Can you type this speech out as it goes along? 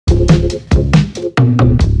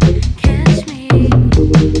Catch me.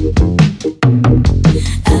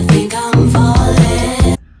 I think I'm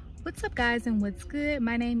falling. What's up, guys, and what's good?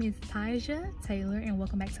 My name is Ty-Jah Taylor, and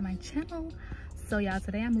welcome back to my channel. So y'all,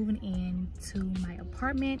 today I'm moving into my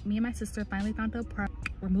apartment. Me and my sister finally found the apartment.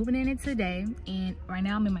 We're moving in it today, and right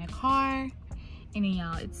now I'm in my car. And then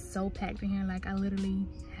y'all, it's so packed in here. Like, I literally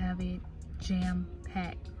have it jam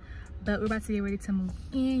packed. But we're about to get ready to move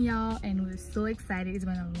in, y'all, and we're so excited. It's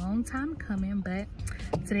been a long time coming, but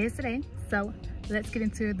today is today. So let's get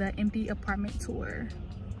into the empty apartment tour.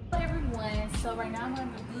 Hello everyone, so right now I'm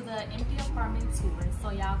going to do the empty apartment tour. So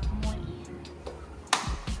y'all, come on in.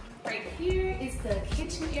 Right here is the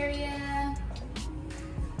kitchen area.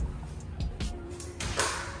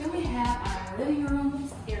 Then we have our living room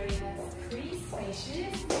area. Pretty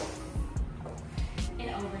spacious. And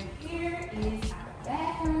over here is our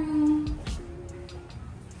bathroom.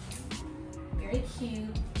 Very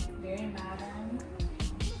cute, very modern.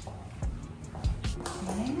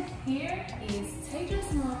 And here is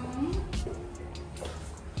Ty-Jah's room.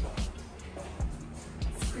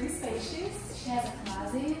 It's pretty spacious. She has a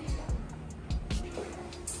closet.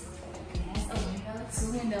 It has a window, 2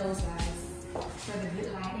 windows, guys, for the good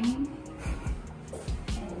lighting.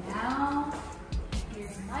 And now,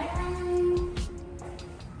 here's my room.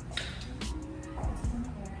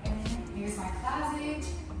 And here's my closet.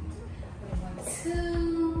 1,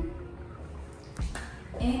 2.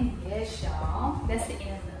 And yes, y'all, that's the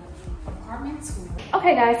end of the apartment tour.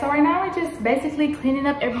 Okay, guys, so right now we're just basically cleaning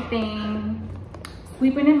up everything,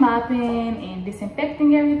 sweeping and mopping and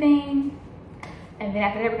disinfecting everything. And then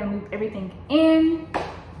after that, we're gonna move everything in.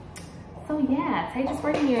 So yeah, Ty-Jah's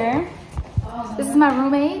right here. This is my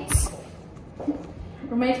roommates.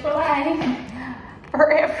 Roommates for life.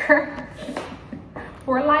 Forever.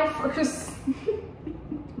 For lifers.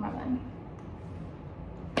 My bad.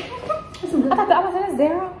 I thought that was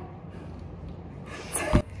Zara.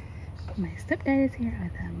 My stepdad is here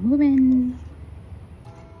at the moving.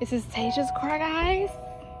 This is Ty-Jah's car, guys.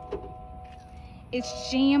 It's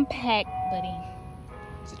jam-packed, buddy.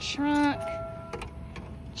 It's a trunk,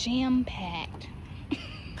 jam-packed.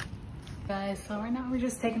 Guys, so right now we're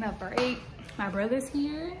just taking a break. My brother's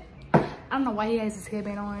here. I don't know why he has his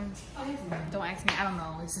headband on. Don't ask me, I don't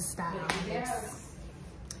know. It's his style.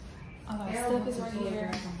 All our stuff is right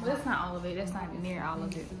here. Well, that's not all of it. That's not even near all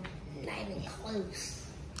of it. Not even close.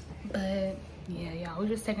 But yeah, y'all, we're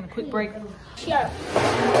just taking a quick break. Yeah.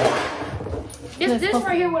 This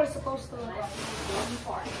right here what it's supposed to look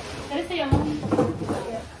like. Did it say a room?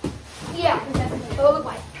 Yeah, that's what it look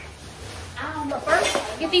like. But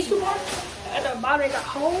first, get these 2 parts. At the bottom, they got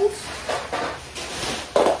holes.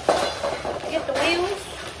 Get the wheels.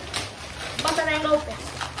 Bump that ain't open.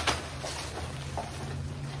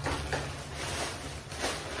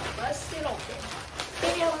 Bust it open.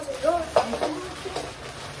 Maybe I wasn't good.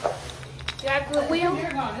 You got a good wheel?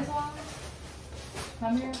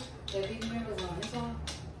 My mirror? The big mirror was on this one.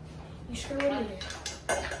 You sure it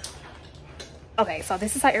is? Okay, so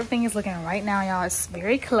this is how everything is looking right now, y'all. It's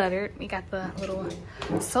very cluttered. We got the little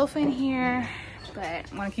sofa in here, but I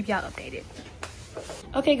want to keep y'all updated.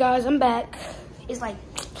 Okay, guys, I'm back. It's like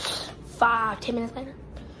 5-10 minutes later.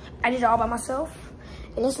 I did it all by myself.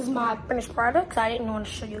 And this is my finished product. I didn't want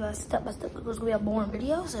to show you guys step by step. It was going to be a boring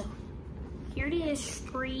video. So here it is.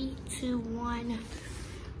 3, 2, 1.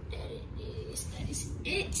 That is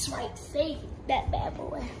it. It's right there. That bad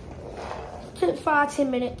boy. It took 5-10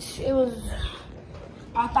 minutes. It was...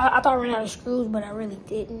 I thought I ran out of screws, but I really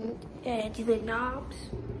didn't. And these little knobs.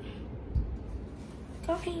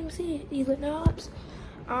 Y'all can't even see it. These little knobs.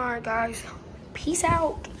 Alright, guys. Peace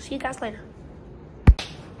out. See you guys later.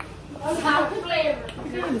 I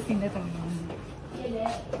haven't seen nothing on.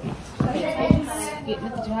 Getting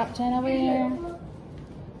at the drop chain over here.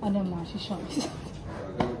 Oh, never mind. She's showing me something.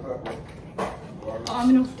 I'm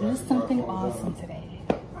gonna do something awesome today.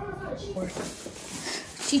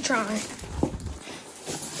 She trying.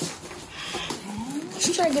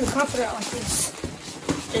 She trying to get a comforter out like this.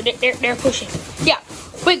 They're pushing. Yeah,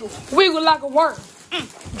 wiggle like a worm.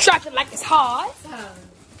 Drop it like it's hard.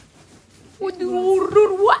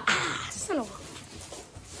 What? Son of a...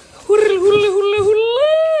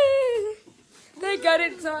 They got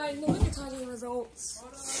it done. Look at Ty-Jah results.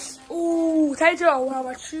 Ooh, Ty-Jah, how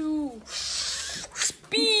about you?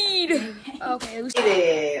 Speed. Okay.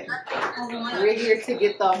 We're here to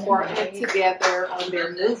get the apartment together on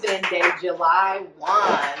their move-in day, July 1.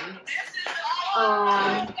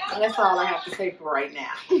 That's all I have to say for right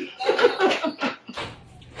now.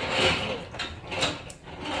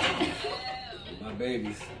 My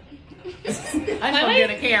babies. I just want to get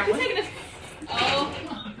a camera. Oh.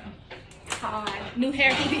 New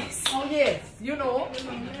hair for this. Oh yes, you know.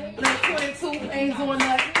 Little 22 ain't doing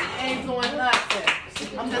nothing. Ain't doing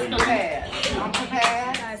nothing. I'm just prepared. I'm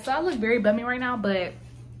prepared. Guys, so I look very bummy right now, but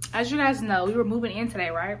as you guys know, we were moving in today,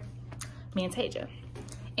 right? Me and Ty-Jah.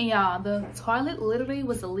 And y'all, the toilet literally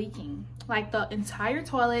was leaking. Like the entire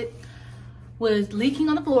toilet was leaking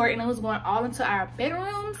on the floor and it was going all into our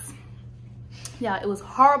bedrooms. Yeah, it was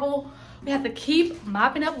horrible. We had to keep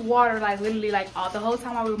mopping up water, like literally like all the whole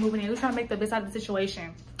time while we were moving in. We were trying to make the best out of the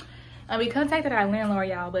situation. And we contacted our landlord,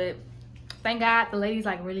 y'all, but thank God the lady's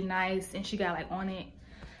like really nice and she got like on it.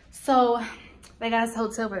 So they got us a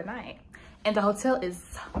hotel for the night. And the hotel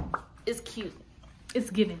is cute.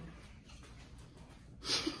 It's giving.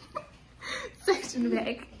 Section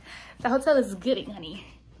back. The hotel is giving, honey.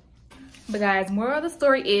 But guys, moral of the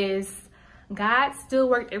story is God still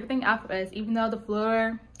worked everything out for us, even though the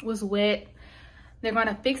floor was wet. They're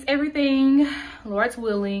gonna fix everything, Lord's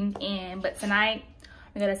willing. But tonight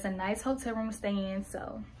we got us a nice hotel room to stay in,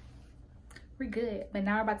 so we're good. But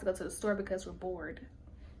now we're about to go to the store because we're bored.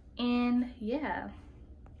 And yeah.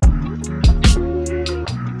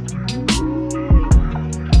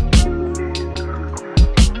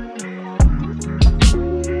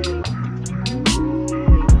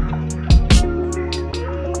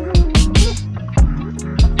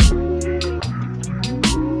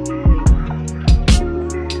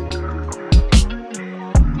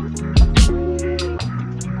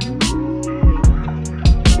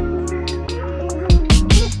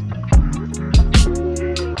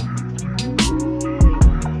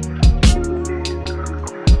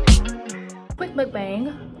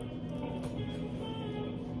 Mukbang.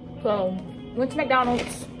 So went to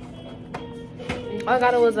McDonald's. All I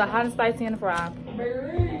got was a hot and spicy and a fry.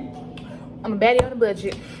 I'm a baddie on a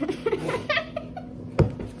budget.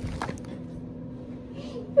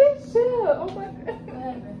 This shit up. Oh my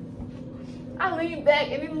god. I lean back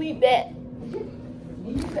and then lean back.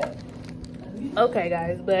 Okay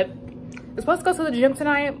guys, but we're supposed to go to the gym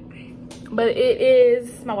tonight, but it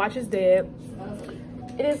is, my watch is dead.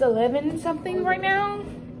 It is 11 something right now.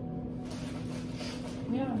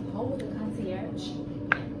 We're on hold with the concierge.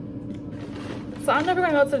 So I don't know if we're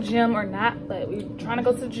gonna go to the gym or not, but we're trying to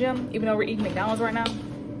go to the gym, even though we're eating McDonald's right now.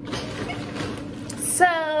 So,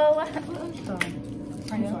 I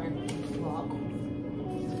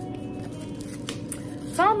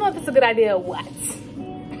don't know if it's a good idea or what.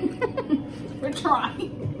 We're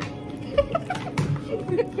trying.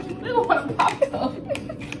 We don't want to pop up.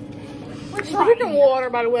 We're drinking water,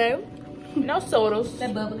 by the way. No sodas.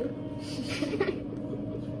 That bubbly.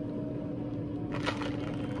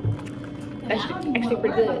 That's actually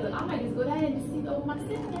pretty good. I might just go down and see over my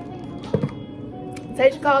sitting.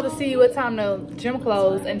 Ty-Jah called to see what time the gym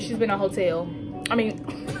closed, and she's been in a hotel. I mean,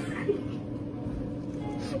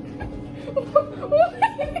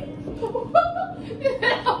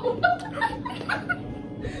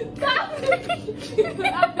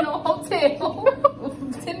 I've been in a hotel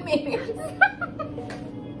for 10 minutes.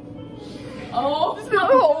 Oh, it's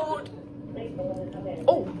not hold.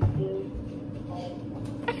 Oh.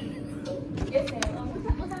 Yes, ma'am.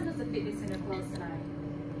 What time does the fitness center close tonight?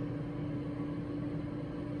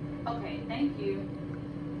 Okay, thank you.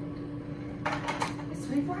 It's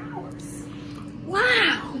 24 hours.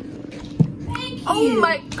 Wow. Thank you. Oh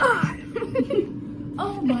my god.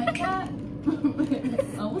 Oh my god.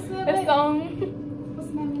 What's the name of that song? What's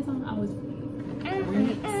the name of that song? I was.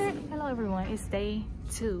 Hello everyone. It's day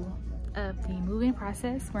 2 of the move-in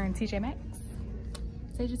process. We're in TJ Maxx.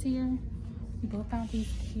 Ty-Jah's here. We both found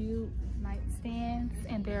these cute nightstands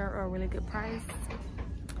and they're a really good price.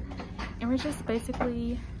 And we're just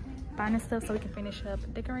basically buying this stuff so we can finish up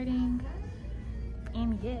decorating.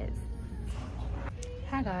 And yes.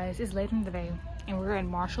 Hi guys, it's late in the day and we're in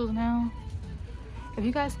Marshall's now. If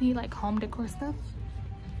you guys need like home decor stuff,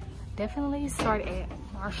 definitely start at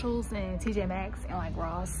Marshall's and TJ Maxx and like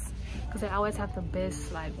Ross, because they always have the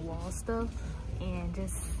best like wall stuff and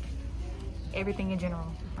just everything in general,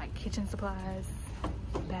 like kitchen supplies,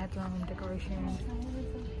 bathroom decoration,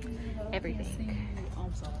 everything.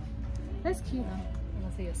 I'm sorry. That's cute, huh? I'm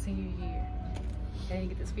gonna say a senior year. I didn't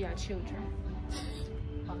get this for your children.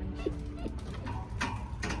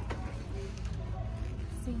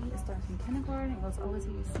 See, it starts from kindergarten and goes over to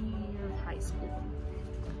your senior year of high school.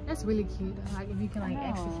 That's really cute. Like if you can like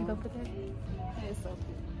actually keep up with that. That is so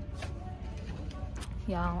cute.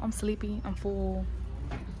 Y'all, I'm sleepy. I'm full.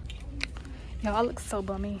 Y'all, I look so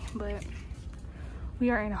bummy, but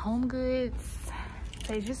we are in Home Goods.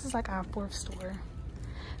 This is like our 4th store.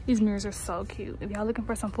 These mirrors are so cute. If y'all looking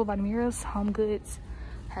for some full body mirrors, Home Goods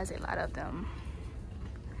has a lot of them.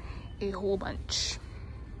 A whole bunch.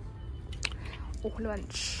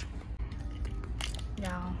 lunch.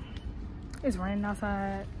 Y'all, it's raining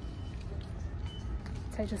outside.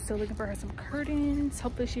 Ty-Jah's still looking for her some curtains.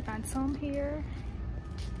 Hopefully she finds some here.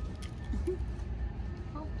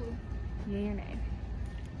 Hopefully. Yay or nay?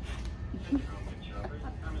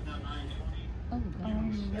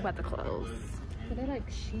 They're about to close. But they're like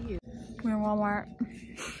sheer. We're in Walmart.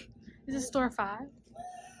 This is store 5.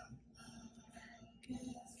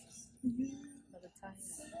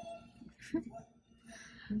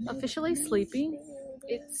 Officially sleepy.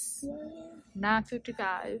 It's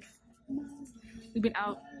 9:55. We've been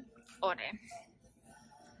out all day.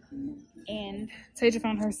 And Ty-Jah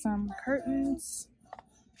found her some curtains.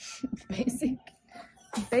 Basic.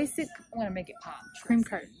 Basic I want to make it pop. cream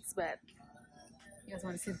curtains, but You guys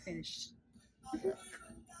want to see the finish?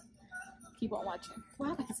 keep on watching.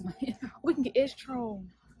 Wow, that's my hair. We can get edge control.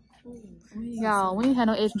 Y'all, we ain't had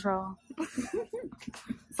no edge control.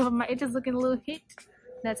 So if my edge is looking a little hit,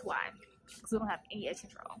 that's why. Because we don't have any edge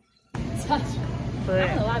control. But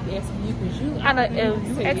I know I'd be asking you because you. I know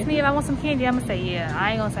if you ask me if I want some candy, I'm gonna say yeah.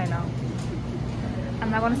 I ain't gonna say no. I'm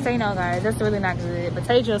not gonna say no, guys. That's really not good. But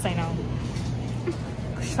Ty-Jah will say no.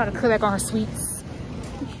 She's trying to cut back on her sweets.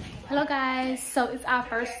 Hello, guys. So it's our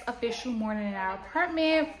first official morning in our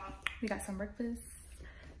apartment. We got some breakfast.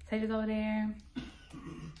 Ty-Jah's over there.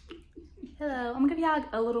 Hello. I'm gonna give y'all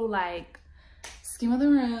a little like skim of the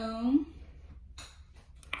room.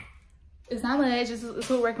 It's not much. It's what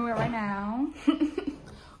we're working with right now.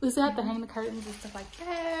 We still have to hang the curtains and stuff like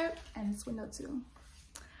that, and this window too.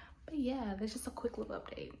 But yeah, that's just a quick little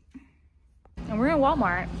update. And we're in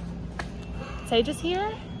Walmart. Ty-Jah's here.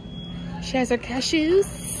 She has her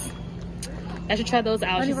cashews. I should try those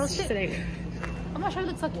out today. I'm not sure it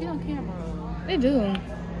looks so cute on camera. They do.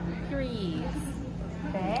 Please.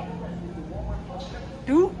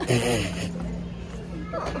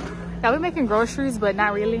 Now we're making groceries, but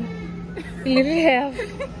not really. We literally have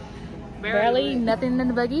barely nothing in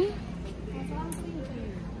the buggy.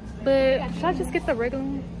 But should I just get the regular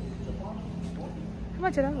one? How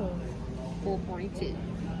much are those? $4.42.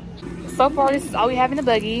 So far, this is all we have in the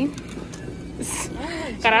buggy.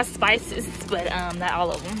 Got our spices, but not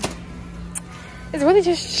all of them. It's really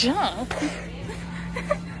just junk.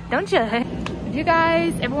 Don't judge. If you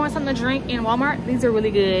guys ever want something to drink in Walmart, these are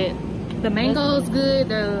really good. The mango's good,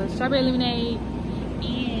 the strawberry lemonade,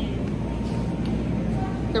 and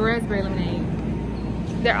the raspberry lemonade.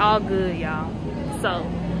 They're all good, y'all. So,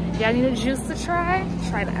 if y'all need a juice to try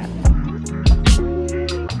that.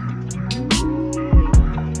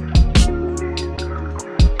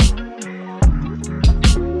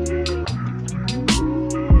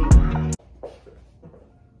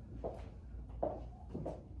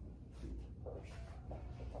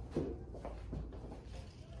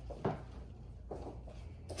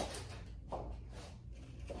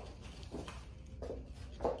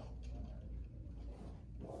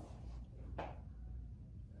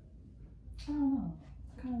 I don't know.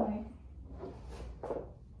 Kind of like.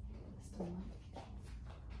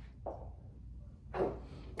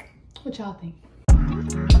 What y'all think?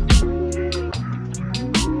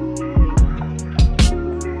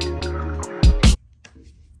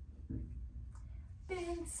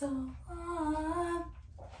 Been so long.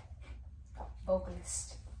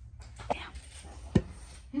 Vocalist.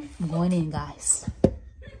 I'm going in, guys.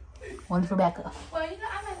 One for backup. Well, you know,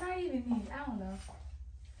 I might not even need. I don't know.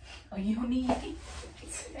 Oh, you don't need.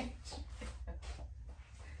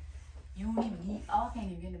 You don't even need. Oh, I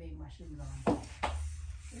can't even get to make my shoes on.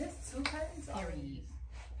 There's 2 curtains already.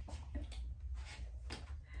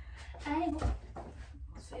 I ain't gonna.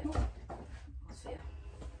 Almost fell.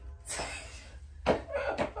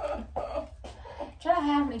 Try to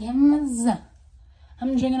have the games.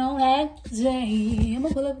 I'm drinking all that today. I'm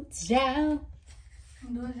gonna pull up down.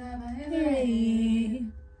 I'm doing drive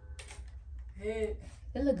Hey.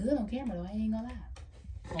 It look good on camera though, I ain't gonna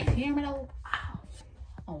lie. On camera though. Wow.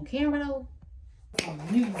 On camera though. On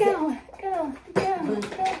music. Go. You're gonna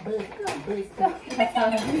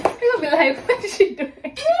be like, what is she doing?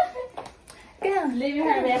 Go. Living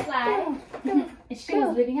her best life. Go. And she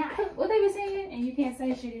was living high. What they be saying? And you can't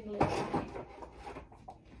say she didn't live.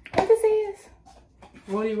 What this is?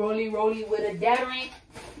 Rolly with a dairy.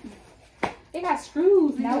 They got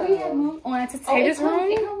screws. Now we have moved on to Ty-Jah's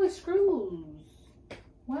room. It comes with screws.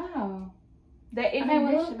 Wow. That it I mean, had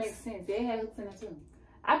that hooks. should make sense. They had hooks in it too.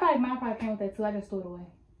 Mine probably came with that too. I just threw it away.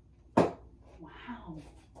 Wow.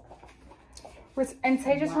 We're in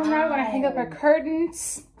Ty-Jah's room now. We're gonna hang up our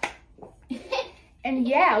curtains. And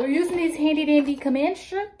yeah, we're using these handy dandy command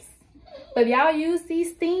strips. But if y'all use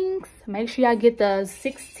these things, make sure y'all get the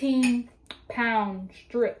 16-pound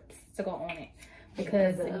strips to go on it.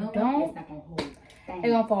 because if you don't, it's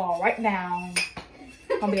gonna fall right down.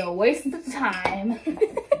 Gonna be a waste of time.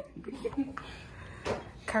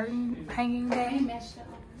 Curtain hanging day.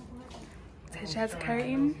 Ty-Jah's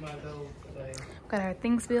curtain. Got our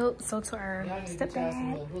things built. So to our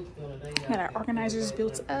stepdad. Got our organizers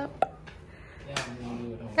built up.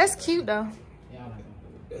 That's cute though.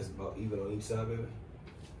 That's about even on each side, baby.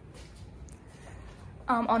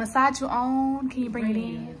 On the side you own, can you bring it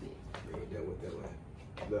in? Bring it that way.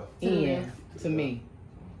 Left. Yeah, to me.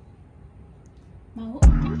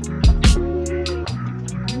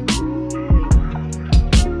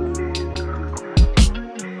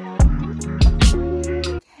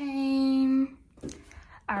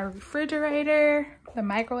 Our refrigerator, the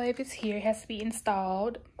microwave is here, it has to be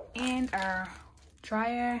installed, and our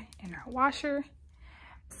dryer and our washer.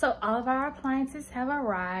 So all of our appliances have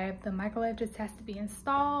arrived. The microwave just has to be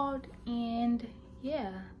installed, and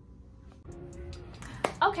yeah.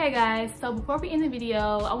 Okay guys, so before we end the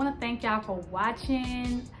video, I want to thank y'all for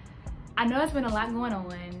watching. I know it's been a lot going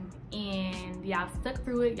on and y'all stuck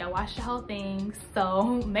through it. Y'all watched the whole thing,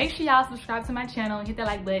 so make sure y'all subscribe to my channel and hit that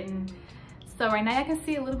like button. So right now y'all can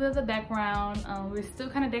see a little bit of the background. We're still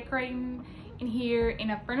kind of decorating in here,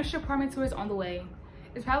 and a furniture apartment tour is on the way.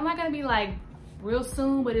 It's probably not gonna be like real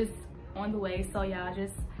soon, but it's on the way, so y'all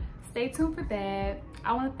just stay tuned for that.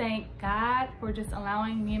 I want to thank God for just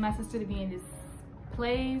allowing me and my sister to be in this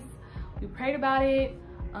place. We prayed about it,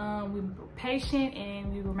 we were patient,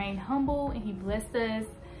 and we remained humble, and he blessed us,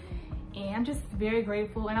 and I'm just very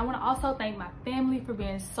grateful. And I want to also thank my family for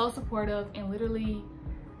being so supportive and literally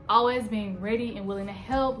always being ready and willing to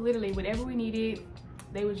help. Literally whatever we needed,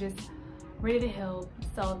 they were just ready to help.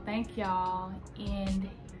 So thank y'all. And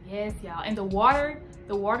yes y'all, and the water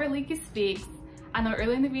leak is fixed. I know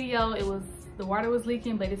earlier in the video the water was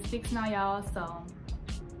leaking, but it's fixed now y'all. So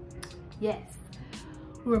yes,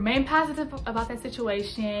 we remain positive about that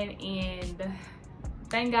situation, and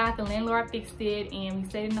thank God the landlord fixed it, and we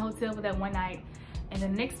stayed in the hotel for that one night, and the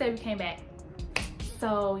next day we came back.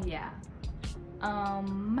 So yeah,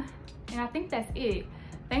 and I think that's it.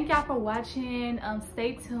 Thank y'all for watching.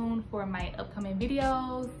 Stay tuned for my upcoming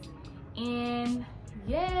videos, and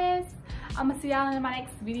yes, I'm gonna see y'all in my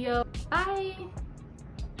next video. Bye.